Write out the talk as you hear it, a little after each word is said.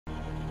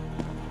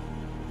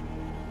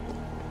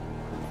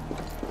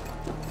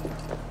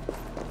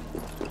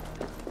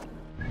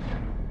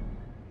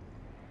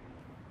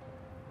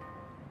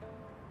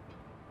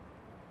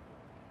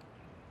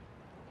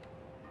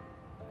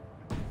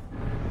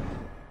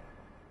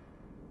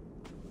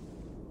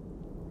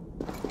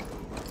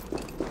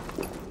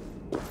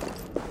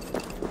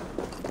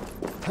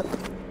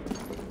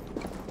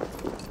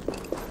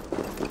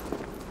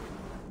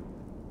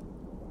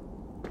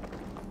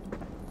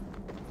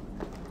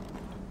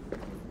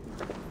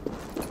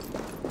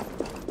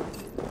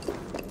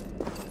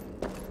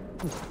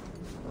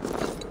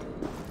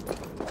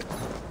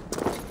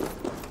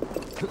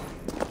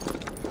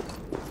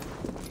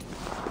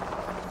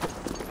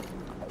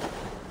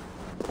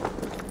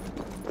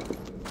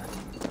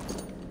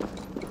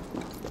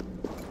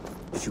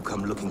if you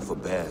come looking for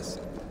bears,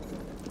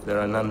 there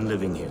are none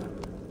living here.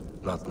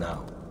 Not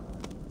now.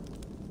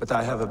 But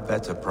I have a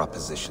better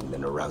proposition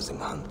than a rousing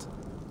hunt.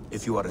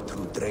 If you are a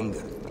true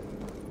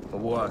Drengr, a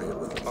warrior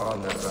with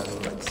honor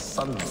running like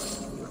sunlight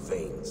in your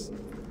veins,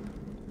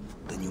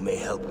 then you may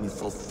help me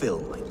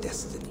fulfill my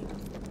destiny.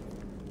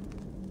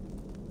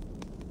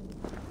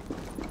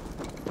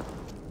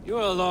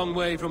 You're a long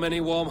way from any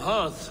warm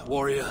hearth,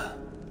 warrior.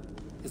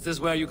 Is this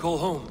where you call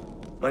home?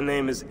 My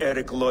name is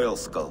Eric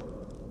Loyalskull.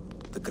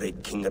 The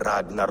great King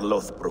Ragnar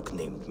Lothbrok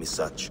named me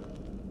such.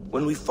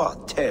 When we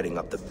fought tearing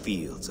up the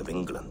fields of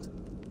England,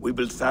 we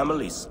built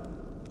families,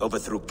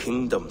 overthrew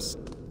kingdoms,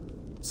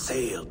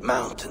 sailed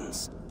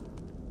mountains,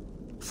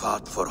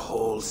 fought for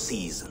whole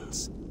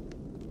seasons.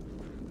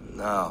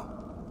 Now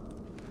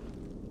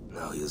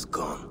he is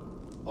gone.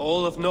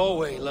 All of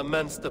Norway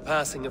laments the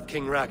passing of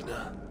King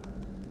Ragnar.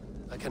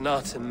 I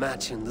cannot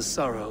imagine the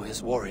sorrow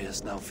his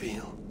warriors now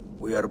feel.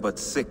 We are but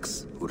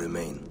 6 who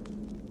remain.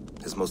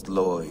 His most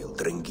loyal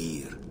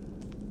Drengr.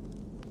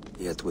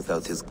 Yet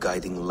without his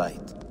guiding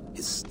light,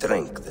 his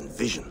strength and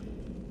vision,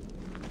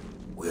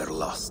 we are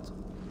lost.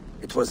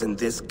 It was in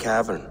this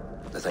cavern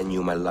that I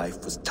knew my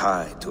life was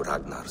tied to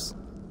Ragnar's.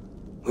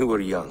 We were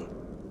young,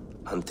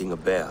 hunting a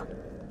bear,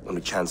 when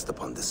we chanced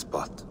upon this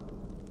spot.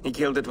 He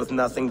killed it with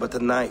nothing but a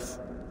knife.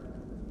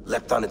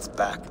 Leapt on its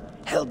back,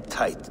 held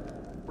tight,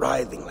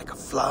 writhing like a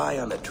fly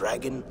on a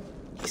dragon.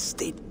 He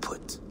stayed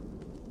put.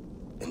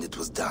 And it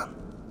was done.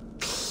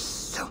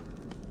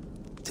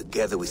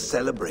 Together we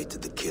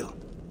celebrated the kill,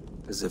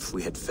 as if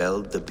we had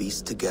felled the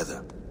beast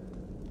together.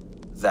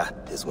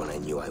 That is when I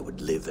knew I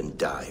would live and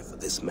die for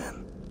this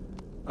man.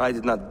 I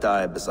did not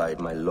die beside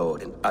my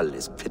lord in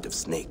Ali's pit of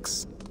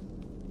snakes.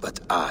 But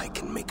I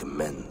can make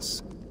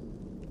amends.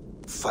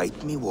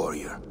 Fight me,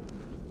 warrior.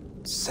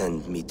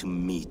 Send me to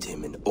meet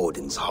him in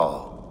Odin's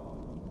hall.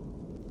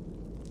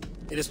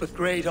 It is with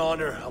great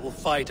honor I will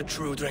fight a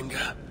true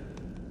Drengr.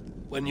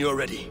 When you're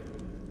ready.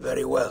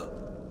 Very well.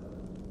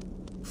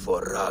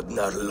 For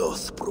Ragnar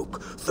Lothbrok,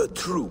 the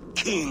true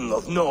king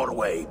of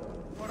Norway.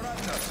 For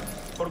Ragnar,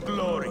 for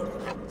glory,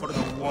 for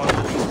the one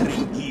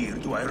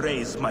Drengr do I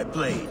raise my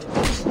blade.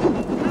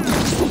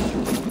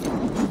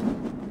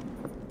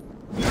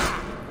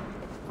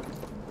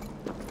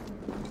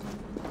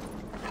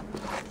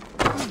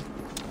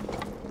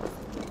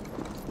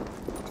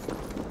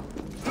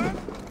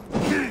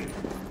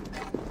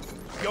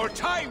 Your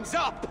time's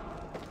up!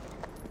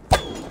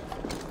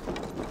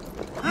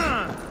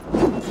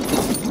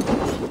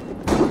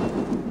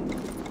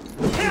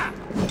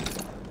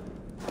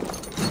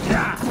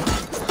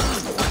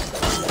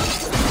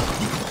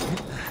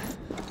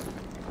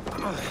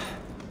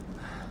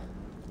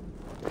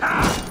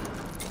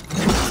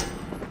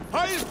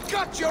 I've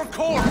got your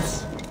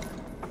corpse!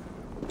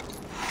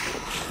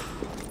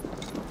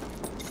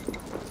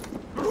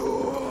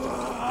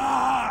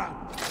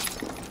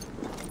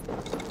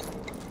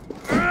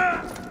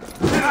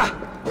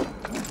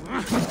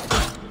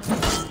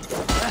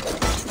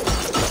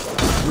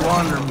 You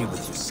honor me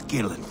with your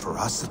skill and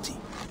ferocity.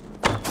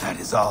 That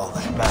is all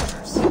that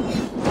matters.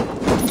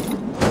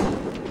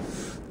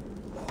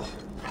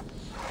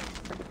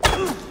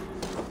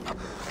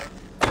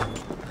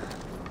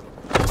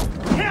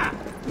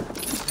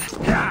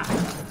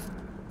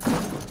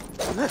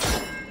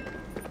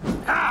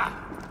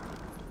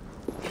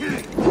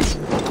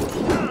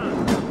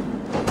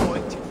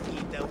 Going to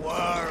feed the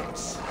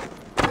worms.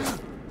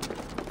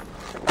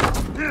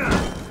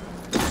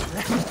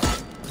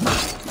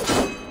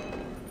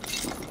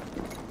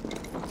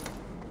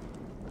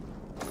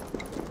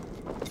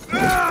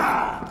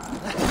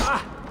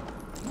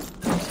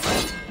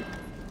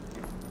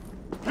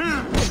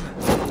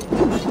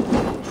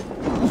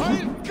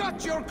 I've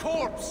got your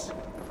corpse!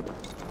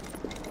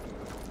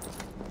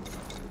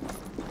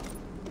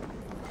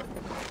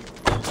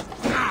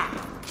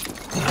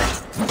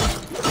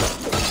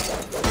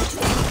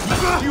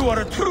 You are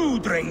a true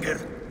Drengr.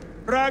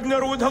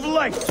 Ragnar would have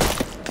liked.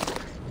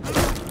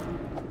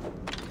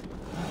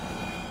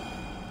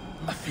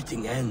 A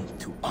fitting end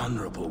to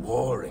honorable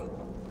warring.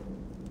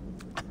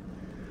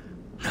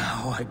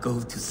 Now I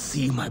go to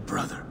see my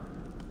brother.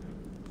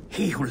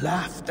 He who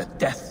laughed at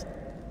death.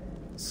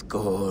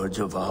 Scourge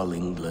of all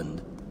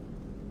England.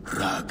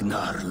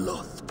 Ragnar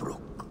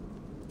Lothbrok.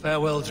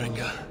 Farewell,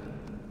 Drengr.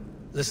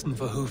 Listen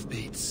for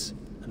hoofbeats,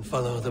 and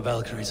follow the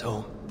Valkyries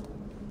home.